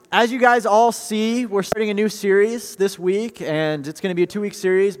As you guys all see, we're starting a new series this week, and it's going to be a 2-week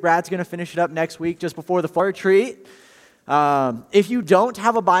series. Brad's going to finish it up next week, just before the fall retreat. If you don't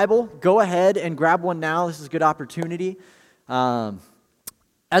have a Bible, go ahead and grab one now. This is a good opportunity.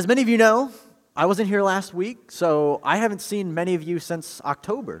 As many of you know, I wasn't here last week, so I haven't seen many of you since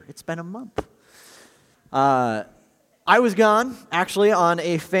October. It's been a month. I was gone, actually, on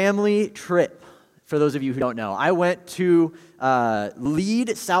a family trip. For those of you who don't know, I went to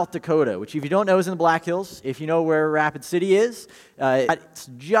Lead, South Dakota, which if you don't know is in the Black Hills. If you know where Rapid City is, it's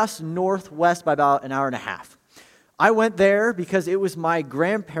just northwest by about an hour and a half. I went there because it was my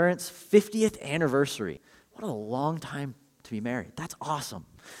grandparents' 50th anniversary. What a long time to be married. That's awesome.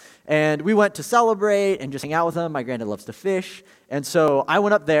 And we went to celebrate and just hang out with them. My granddad loves to fish. And so I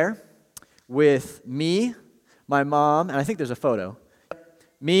went up there with me, my mom, and I think there's a photo.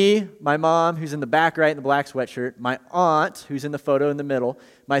 Me, my mom, who's in the back right in the black sweatshirt, my aunt, who's in the photo in the middle,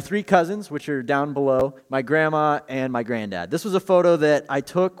 my 3 cousins, which are down below, my grandma, and my granddad. This was a photo that I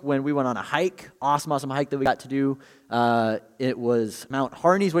took when we went on a hike, awesome hike that we got to do. It was Mount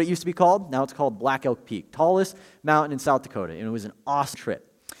Harney is what it used to be called. Now it's called Black Elk Peak, tallest mountain in South Dakota, and it was an awesome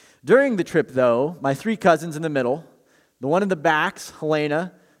trip. During the trip, though, my 3 cousins in the middle, the one in the back's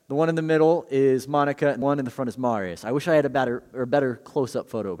Helena, the one in the middle is Monica, and one in the front is Marius. I wish I had a better close-up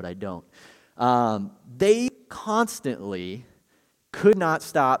photo, but I don't. They constantly could not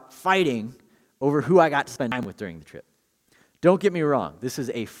stop fighting over who I got to spend time with during the trip. Don't get me wrong. This is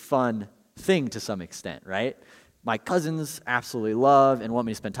a fun thing to some extent, right? My cousins absolutely love and want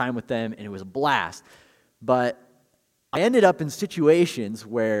me to spend time with them, and it was a blast. But I ended up in situations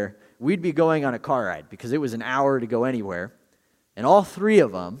where we'd be going on a car ride because it was an hour to go anywhere. And all 3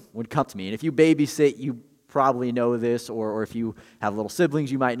 of them would come to me. And if you babysit, you probably know this, or if you have little siblings,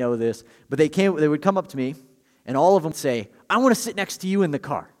 you might know this. But they would come up to me, and all of them would say, I want to sit next to you in the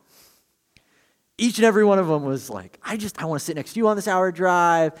car. Each and every one of them was like, I want to sit next to you on this hour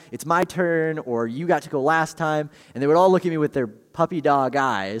drive. It's my turn, or you got to go last time. And they would all look at me with their puppy dog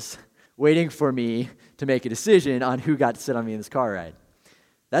eyes, waiting for me to make a decision on who got to sit on me in this car ride.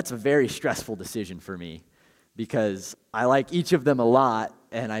 That's a very stressful decision for me, because I like each of them a lot,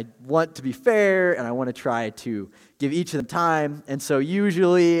 and I want to be fair, and I want to try to give each of them time. And so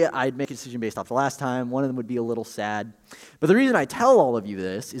usually I'd make a decision based off the last time. One of them would be a little sad. But the reason I tell all of you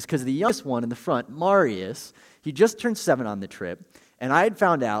this is because the youngest one in the front, Marius, he just turned 7 on the trip, and I had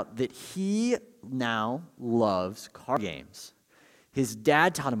found out that he now loves car games. His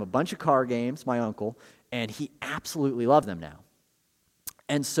dad taught him a bunch of car games, my uncle, and he absolutely loved them now.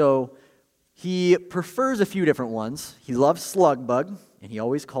 And so he prefers a few different ones. He loves Slug Bug, and he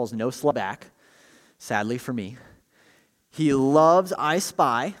always calls No Slug back, sadly for me. He loves I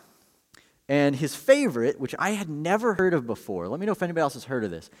Spy, and his favorite, which I had never heard of before, let me know if anybody else has heard of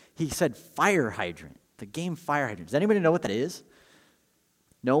this, he said Fire Hydrant, the game Fire Hydrant. Does anybody know what that is?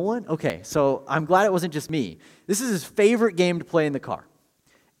 No one? Okay, so I'm glad it wasn't just me. This is his favorite game to play in the car.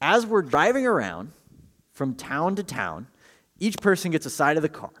 As we're driving around from town to town, each person gets a side of the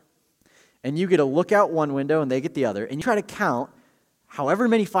car. And you get to look out one window and they get the other, and you try to count however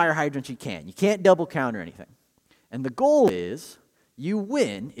many fire hydrants you can. You can't double count or anything. And the goal is you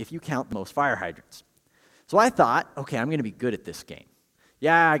win if you count the most fire hydrants. So I thought, okay, I'm going to be good at this game.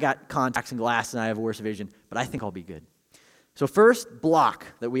 Yeah, I got contacts and glasses and I have worse vision, but I think I'll be good. So first block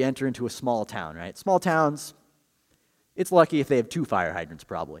that we enter into a small town, right? Small towns, it's lucky if they have 2 fire hydrants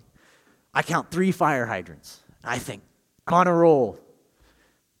probably. I count 3 fire hydrants. I think, I'm on a roll.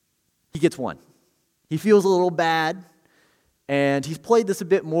 He gets 1. He feels a little bad, and he's played this a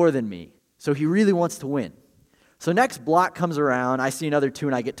bit more than me, so he really wants to win. So next block comes around, I see another 2,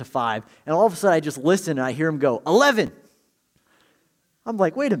 and I get to 5, and all of a sudden I just listen, and I hear him go, 11. I'm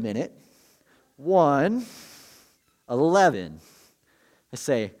like, wait a minute. 1, 11. I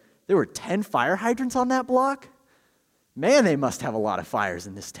say, there were 10 fire hydrants on that block? Man, they must have a lot of fires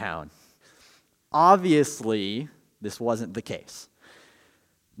in this town. Obviously, this wasn't the case.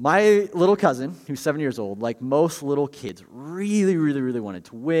 My little cousin, who's 7 years old, like most little kids, really wanted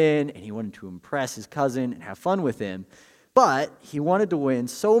to win, and he wanted to impress his cousin and have fun with him. But he wanted to win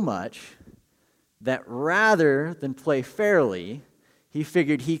so much that rather than play fairly, he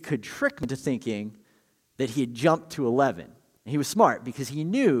figured he could trick me into thinking that he had jumped to 11. And he was smart because he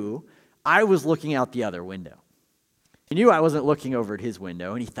knew I was looking out the other window. He knew I wasn't looking over at his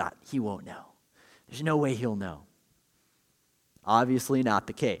window, and he thought, he won't know. There's no way he'll know. Obviously not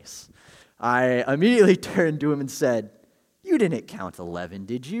the case. I immediately turned to him and said, you didn't count 11,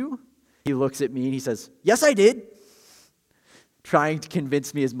 did you? He looks at me and he says, yes, I did. Trying to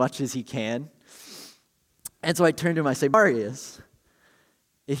convince me as much as he can. And so I turned to him and I say, Marius,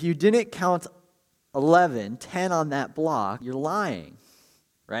 if you didn't count 11, 10 on that block, you're lying,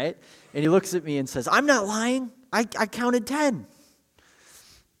 right? And he looks at me and says, I'm not lying. I counted 10.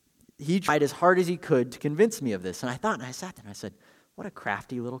 He tried as hard as he could to convince me of this. And I sat there and I said, what a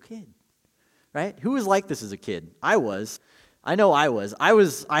crafty little kid, right? Who was like this as a kid? I was. I know I was.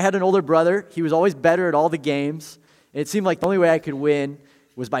 I had an older brother. He was always better at all the games. And it seemed like the only way I could win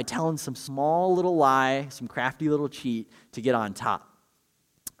was by telling some small little lie, some crafty little cheat to get on top.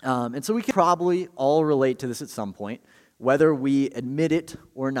 And so we can probably all relate to this at some point, whether we admit it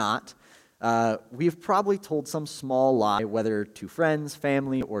or not. We've probably told some small lie, whether to friends,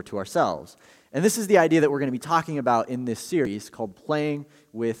 family, or to ourselves. And this is the idea that we're going to be talking about in this series called Playing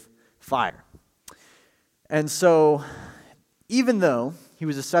with Fire. And so, even though he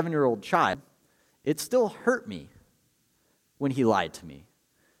was a 7-year-old child, it still hurt me when he lied to me,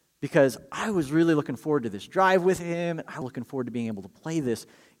 because I was really looking forward to this drive with him, and I was looking forward to being able to play this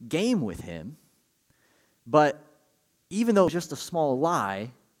game with him. But even though it was just a small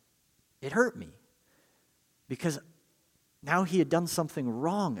lie, it hurt me, because now he had done something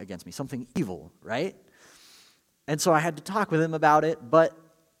wrong against me, something evil, right? And so I had to talk with him about it, but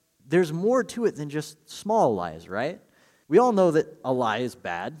there's more to it than just small lies, right? We all know that a lie is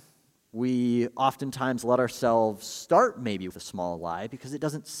bad. We oftentimes let ourselves start maybe with a small lie because it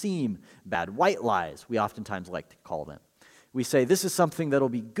doesn't seem bad. White lies, we oftentimes like to call them. We say, this is something that'll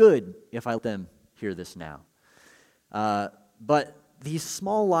be good if I let them hear this now. But these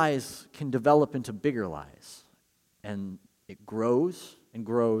small lies can develop into bigger lies. And it grows and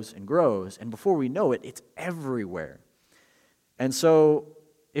grows and grows. And before we know it, it's everywhere. And so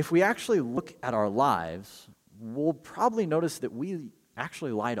if we actually look at our lives, we'll probably notice that we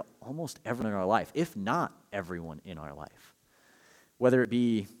actually lie to almost everyone in our life, if not everyone in our life. Whether it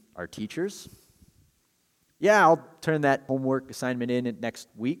be our teachers. Yeah, I'll turn that homework assignment in next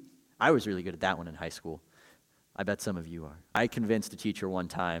week. I was really good at that one in high school. I bet some of you are. I convinced a teacher one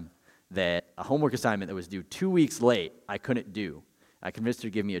time that a homework assignment that was due 2 weeks late, I couldn't do. I convinced her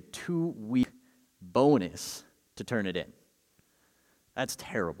to give me a 2-week bonus to turn it in. That's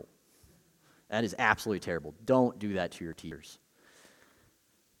terrible. That is absolutely terrible. Don't do that to your teachers.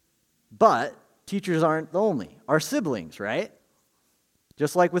 But teachers aren't the only. Our siblings, right?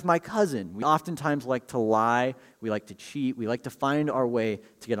 Just like with my cousin, we oftentimes like to lie, we like to cheat, we like to find our way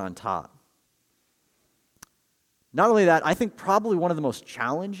to get on top. Not only that, I think probably one of the most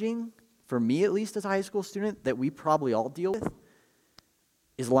challenging, for me at least as a high school student, that we probably all deal with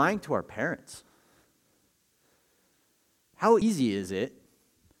is lying to our parents. How easy is it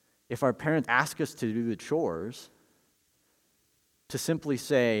if our parents ask us to do the chores to simply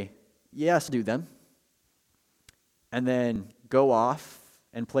say, yes, do them, and then go off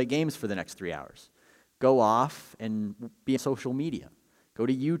and play games for the next 3 hours. Go off and be on social media. Go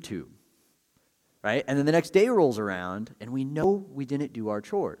to YouTube, right? And then the next day rolls around, and we know we didn't do our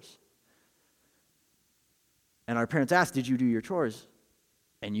chores. And our parents ask, did you do your chores?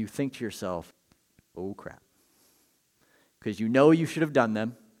 And you think to yourself, oh, crap. Because you know you should have done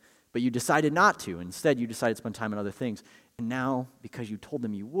them, but you decided not to. Instead, you decided to spend time on other things. And now, because you told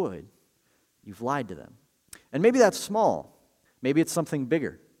them you would, you've lied to them. And maybe that's small. Maybe it's something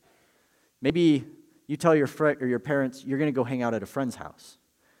bigger. Maybe you tell your friend or your parents, you're going to go hang out at a friend's house.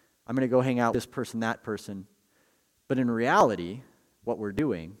 I'm going to go hang out with this person, that person. But in reality, what we're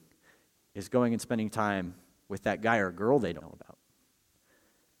doing is going and spending time with that guy or girl they don't know about.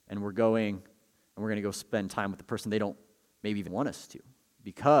 And we're going to go spend time with the person they don't maybe even want us to,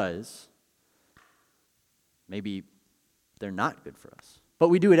 because maybe they're not good for us. But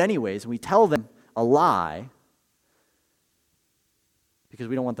we do it anyways, and we tell them a lie because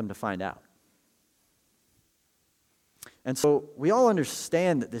we don't want them to find out. And so we all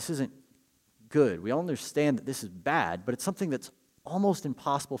understand that this isn't good. We all understand that this is bad, but it's something that's almost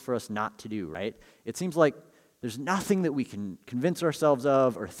impossible for us not to do, right? It seems like there's nothing that we can convince ourselves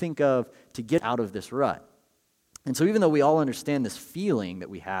of or think of to get out of this rut. And so even though we all understand this feeling that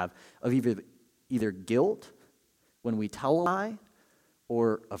we have of either guilt when we tell a lie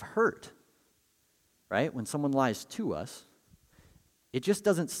or of hurt, right? When someone lies to us, it just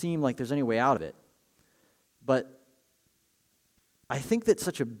doesn't seem like there's any way out of it. But I think that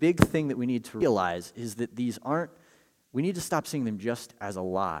such a big thing that we need to realize is that we need to stop seeing them just as a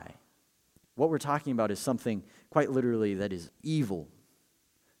lie. What we're talking about is something quite literally that is evil,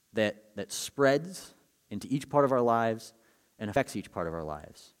 that spreads into each part of our lives and affects each part of our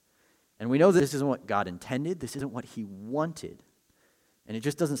lives. And we know that this isn't what God intended, this isn't what He wanted, and it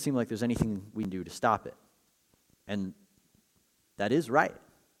just doesn't seem like there's anything we can do to stop it. And that is right.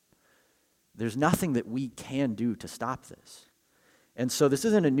 There's nothing that we can do to stop this. And so this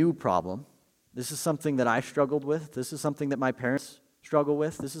isn't a new problem. This is something that I struggled with. This is something that my parents struggle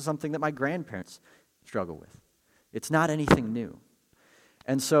with. This is something that my grandparents struggle with. It's not anything new.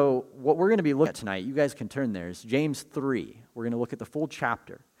 And so what we're going to be looking at tonight, you guys can turn there, is James 3. We're going to look at the full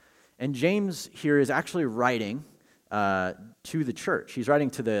chapter. And James here is actually writing to the church. He's writing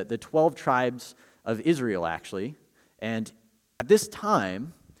to the 12 tribes of Israel, actually. And at this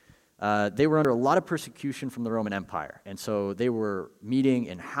time, they were under a lot of persecution from the Roman Empire. And so they were meeting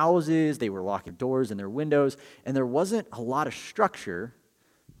in houses, they were locking doors in their windows, and there wasn't a lot of structure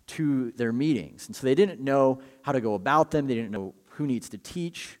to their meetings. And so they didn't know how to go about them. They didn't know who needs to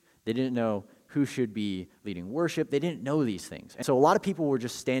teach. They didn't know who should be leading worship. They didn't know these things. And so a lot of people were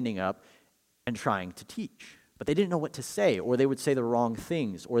just standing up and trying to teach. But they didn't know what to say, or they would say the wrong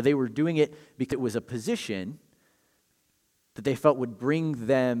things, or they were doing it because it was a position that they felt would bring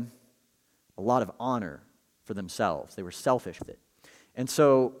them a lot of honor for themselves. They were selfish with it. And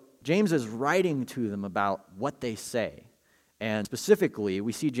so James is writing to them about what they say. And specifically,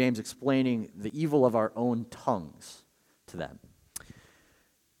 we see James explaining the evil of our own tongues to them.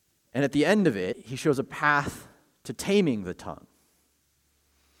 And at the end of it, he shows a path to taming the tongue.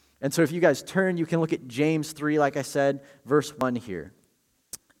 And so if you guys turn, you can look at James 3, like I said, verse 1 here.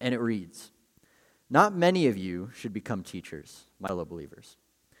 And it reads, "Not many of you should become teachers, my fellow believers,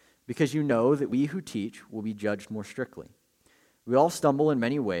 because you know that we who teach will be judged more strictly. We all stumble in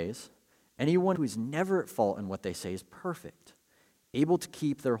many ways. Anyone who is never at fault in what they say is perfect, able to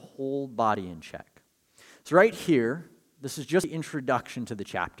keep their whole body in check." So right here, this is just the introduction to the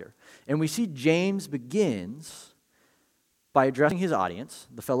chapter. And we see James begins by addressing his audience,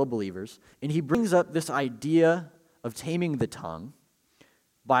 the fellow believers, and he brings up this idea of taming the tongue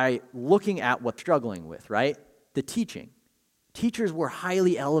by looking at what they're struggling with, right? The teaching. Teachers were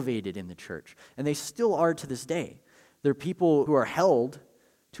highly elevated in the church, and they still are to this day. They're people who are held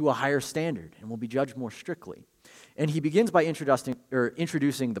to a higher standard and will be judged more strictly. And he begins by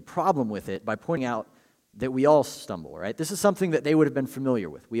introducing the problem with it by pointing out that we all stumble, right? This is something that they would have been familiar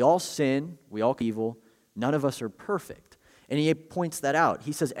with. We all sin, we all evil, none of us are perfect. And he points that out.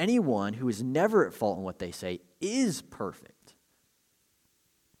 He says anyone who is never at fault in what they say is perfect.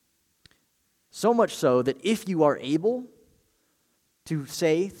 So much so that if you are able to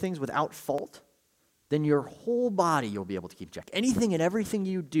say things without fault, then your whole body you'll be able to keep check. Anything and everything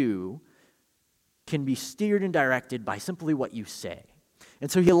you do can be steered and directed by simply what you say.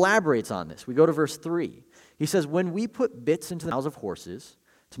 And so he elaborates on this. We go to verse 3. He says, "When we put bits into the mouths of horses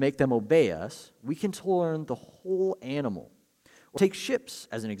to make them obey us, we can turn the whole animal. Or take ships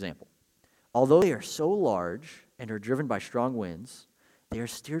as an example. Although they are so large and are driven by strong winds, they are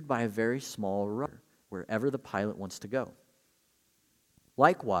steered by a very small rudder wherever the pilot wants to go.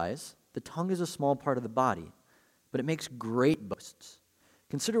 Likewise, the tongue is a small part of the body, but it makes great boasts.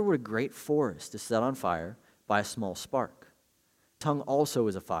 Consider what a great forest is set on fire by a small spark. Tongue also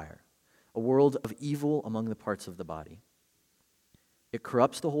is a fire, a world of evil among the parts of the body. It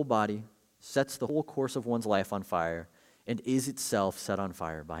corrupts the whole body, sets the whole course of one's life on fire, and is itself set on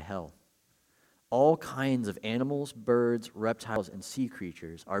fire by hell. All kinds of animals, birds, reptiles, and sea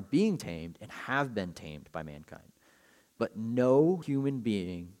creatures are being tamed and have been tamed by mankind. But no human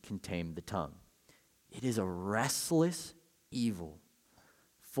being can tame the tongue. It is a restless evil,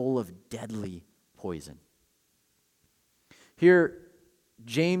 full of deadly poison." Here,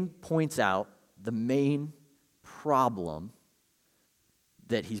 James points out the main problem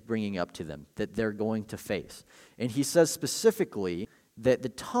that he's bringing up to them, that they're going to face. And he says specifically that the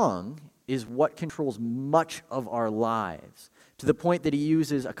tongue is what controls much of our lives, to the point that he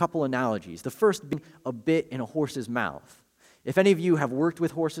uses a couple analogies. The first being a bit in a horse's mouth. If any of you have worked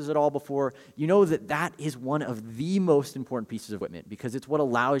with horses at all before, you know that that is one of the most important pieces of equipment because it's what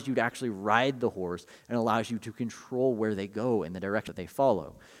allows you to actually ride the horse and allows you to control where they go and the direction they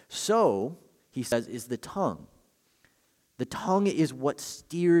follow. So, he says, is the tongue. The tongue is what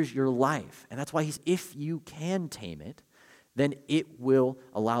steers your life. And that's why if you can tame it, then it will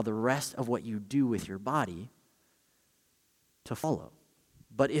allow the rest of what you do with your body to follow.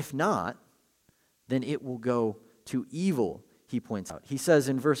 But if not, then it will go to evil, he points out. He says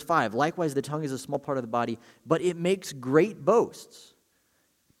in verse 5, "Likewise, the tongue is a small part of the body, but it makes great boasts."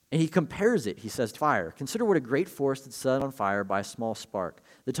 And he compares it, he says, to fire. "Consider what a great forest is set on fire by a small spark.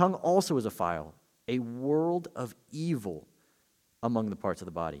 The tongue also is a fire, a world of evil among the parts of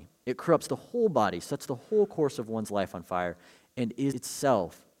the body. It corrupts the whole body, sets the whole course of one's life on fire, and is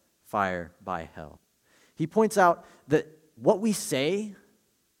itself fire by hell." He points out that what we say,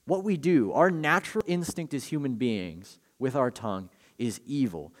 what we do, our natural instinct as human beings with our tongue is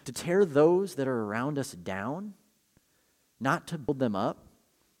evil. To tear those that are around us down, not to build them up,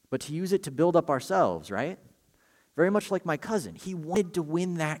 but to use it to build up ourselves, right? Very much like my cousin. He wanted to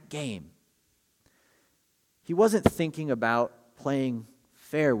win that game. He wasn't thinking about playing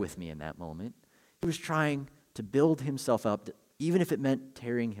fair with me in that moment. He was trying to build himself up, even if it meant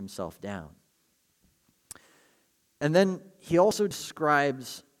tearing himself down. And then he also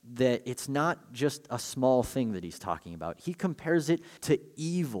describes that it's not just a small thing that he's talking about. He compares it to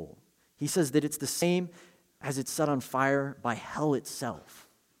evil. He says that it's the same as it's set on fire by hell itself.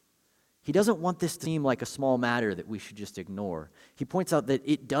 He doesn't want this to seem like a small matter that we should just ignore. He points out that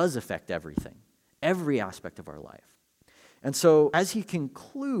it does affect everything, every aspect of our life. And so as he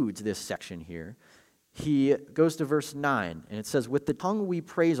concludes this section here, he goes to verse 9, and it says, "With the tongue we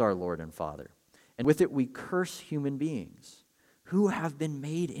praise our Lord and Father, and with it we curse human beings who have been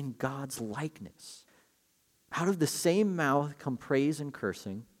made in God's likeness. Out of the same mouth come praise and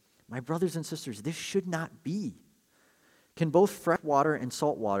cursing. My brothers and sisters, this should not be. Can both fresh water and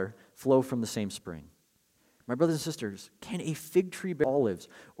salt water flow from the same spring? My brothers and sisters, can a fig tree bear olives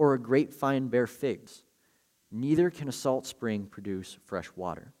or a grapevine bear figs? Neither can a salt spring produce fresh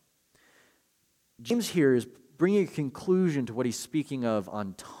water." James here is bringing a conclusion to what he's speaking of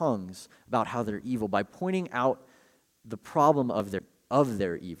on tongues, about how they're evil, by pointing out the problem of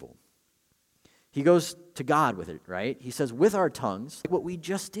their evil. He goes to God with it, right? He says, with our tongues, like what we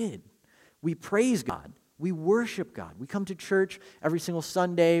just did, we praise God. We worship God. We come to church every single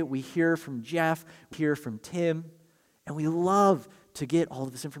Sunday. We hear from Jeff, we hear from Tim, and we love to get all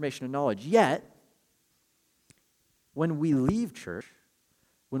of this information and knowledge. Yet, when we leave church,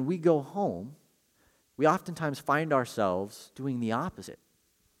 when we go home, we oftentimes find ourselves doing the opposite,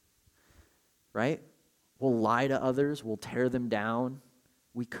 right? We'll lie to others. We'll tear them down.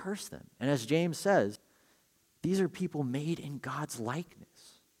 We curse them. And as James says, these are people made in God's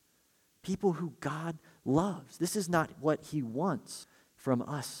likeness, people who God loves. This is not what he wants from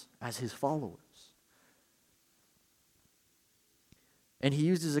us as his followers. And he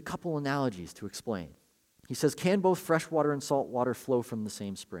uses a couple analogies to explain. He says, can both fresh water and salt water flow from the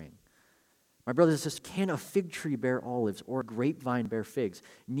same spring? My brothers and sisters, can a fig tree bear olives or a grapevine bear figs?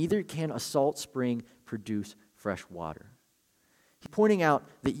 Neither can a salt spring produce fresh water. He's pointing out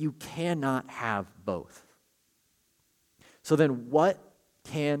that you cannot have both. So then what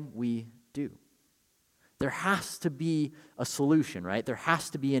can we do? There has to be a solution, right? There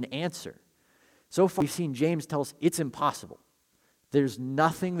has to be an answer. So far, we've seen James tell us it's impossible. There's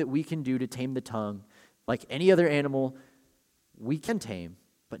nothing that we can do to tame the tongue. Like any other animal, we can tame,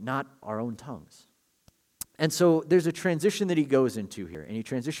 but not our own tongues. And so there's a transition that he goes into here, and he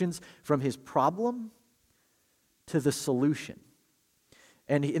transitions from his problem to the solution.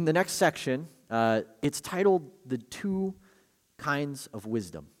 And in the next section, it's titled The Two Kinds of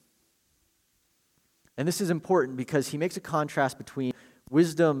Wisdom. And this is important because he makes a contrast between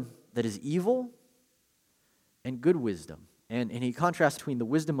wisdom that is evil and good wisdom. And he contrasts between the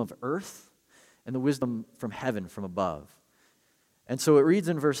wisdom of earth and the wisdom from heaven, from above. And so it reads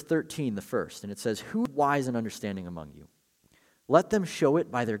in verse 13, the first, and it says, "Who is wise and understanding among you? Let them show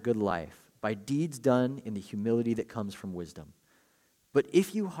it by their good life, by deeds done in the humility that comes from wisdom. But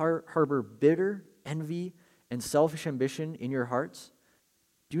if you harbor bitter envy and selfish ambition in your hearts,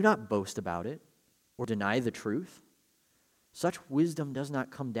 do not boast about it or deny the truth. Such wisdom does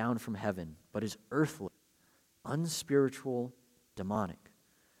not come down from heaven, but is earthly, unspiritual, demonic.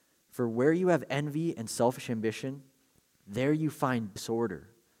 For where you have envy and selfish ambition, there you find disorder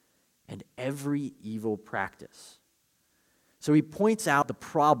and every evil practice." So he points out the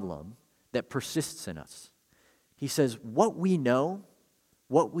problem that persists in us. He says, what we know,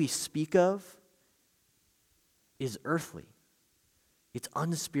 what we speak of, is earthly. It's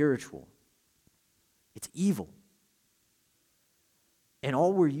unspiritual. It's evil. And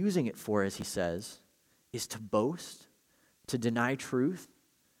all we're using it for, as he says, is to boast, to deny truth.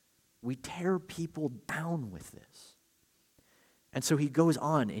 We tear people down with this. And so he goes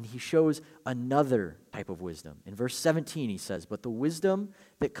on and he shows another type of wisdom. In verse 17 he says, "But the wisdom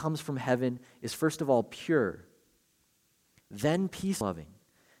that comes from heaven is first of all pure, then peace-loving,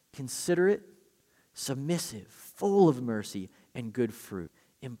 considerate, submissive, full of mercy and good fruit,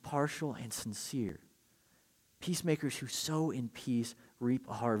 impartial and sincere. Peacemakers who sow in peace reap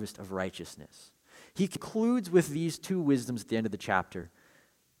a harvest of righteousness." He concludes with these two wisdoms at the end of the chapter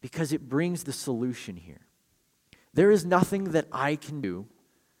because it brings the solution here. There is nothing that I can do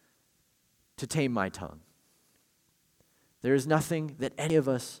to tame my tongue. There is nothing that any of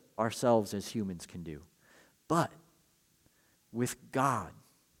us ourselves as humans can do. But with God,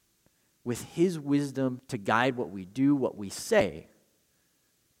 with his wisdom to guide what we do, what we say,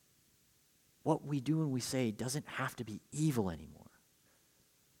 what we do and we say doesn't have to be evil anymore.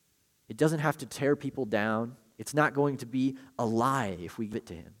 It doesn't have to tear people down. It's not going to be a lie if we give it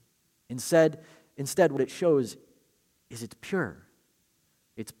to him. Instead, what it shows is it's pure.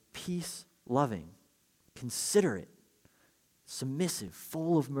 It's peace-loving, considerate, submissive,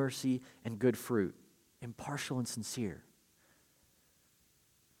 full of mercy and good fruit, impartial and sincere.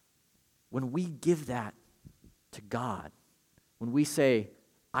 When we give that to God, when we say,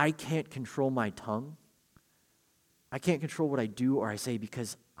 I can't control my tongue, I can't control what I do or I say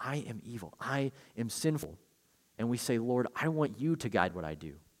because I am evil, I am sinful, and we say, Lord, I want you to guide what I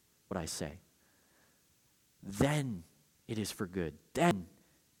do, what I say, then it is for good. Then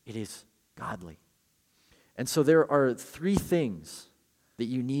it is godly. And so there are three things that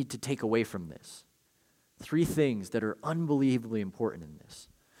you need to take away from this. Three things that are unbelievably important in this.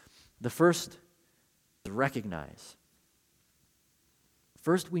 The first is recognize.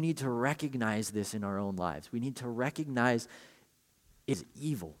 First, we need to recognize this in our own lives. We need to recognize it's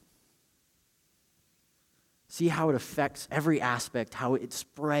evil. See how it affects every aspect, how it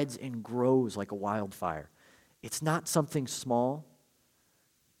spreads and grows like a wildfire. It's not something small,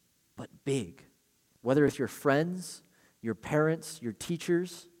 but big. Whether it's your friends, your parents, your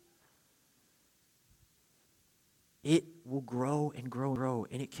teachers, it will grow and grow and grow,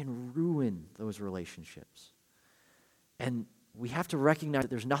 and it can ruin those relationships. And we have to recognize that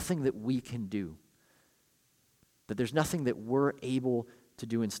there's nothing that we can do, that there's nothing that we're able to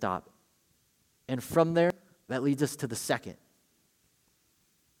do and stop. And from there, that leads us to the second.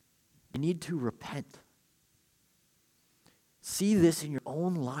 You need to repent. See this in your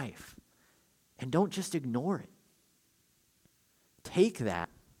own life, and don't just ignore it. Take that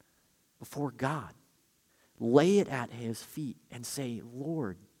before God. Lay it at his feet and say,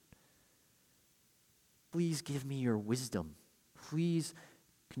 Lord, please give me your wisdom. Please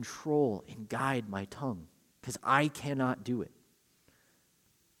control and guide my tongue, because I cannot do it.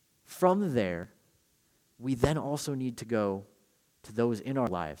 From there, we then also need to go to those in our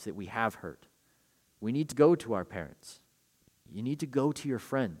lives that we have hurt. We need to go to our parents. You need to go to your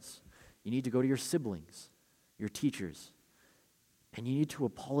friends. You need to go to your siblings, your teachers. And you need to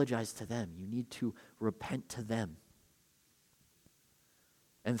apologize to them. You need to repent to them.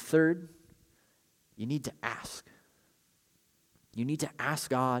 And third, you need to ask. You need to ask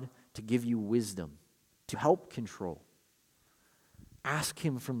God to give you wisdom, to help control. Ask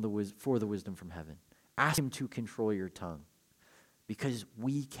him for the wisdom from heaven. Ask him to control your tongue, because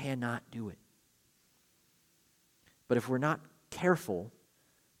we cannot do it. But if we're not careful,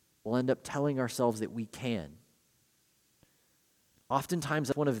 we'll end up telling ourselves that we can. Oftentimes,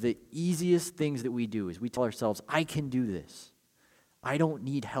 that's one of the easiest things that we do is we tell ourselves, I can do this. I don't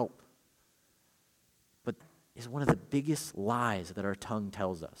need help. But it's one of the biggest lies that our tongue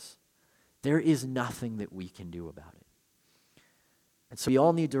tells us. There is nothing that we can do about it. And so we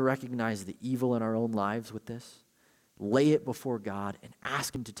all need to recognize the evil in our own lives with this, lay it before God, and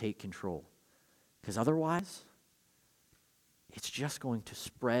ask him to take control. Because otherwise, it's just going to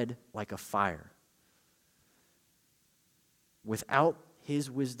spread like a fire. Without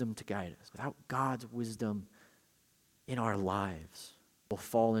his wisdom to guide us, without God's wisdom in our lives, we'll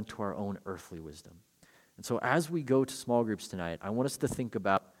fall into our own earthly wisdom. And so as we go to small groups tonight, I want us to think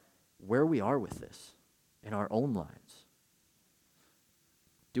about where we are with this in our own lives.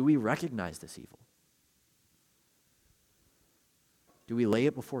 Do we recognize this evil? Do we lay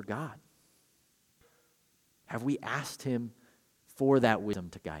it before God? Have we asked him for that wisdom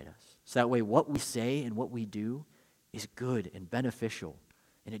to guide us? So that way what we say and what we do is good and beneficial,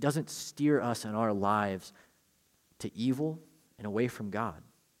 and it doesn't steer us in our lives to evil and away from God.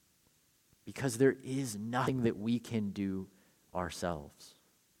 Because there is nothing that we can do ourselves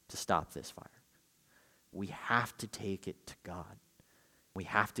to stop this fire. We have to take it to God. We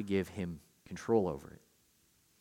have to give him control over it.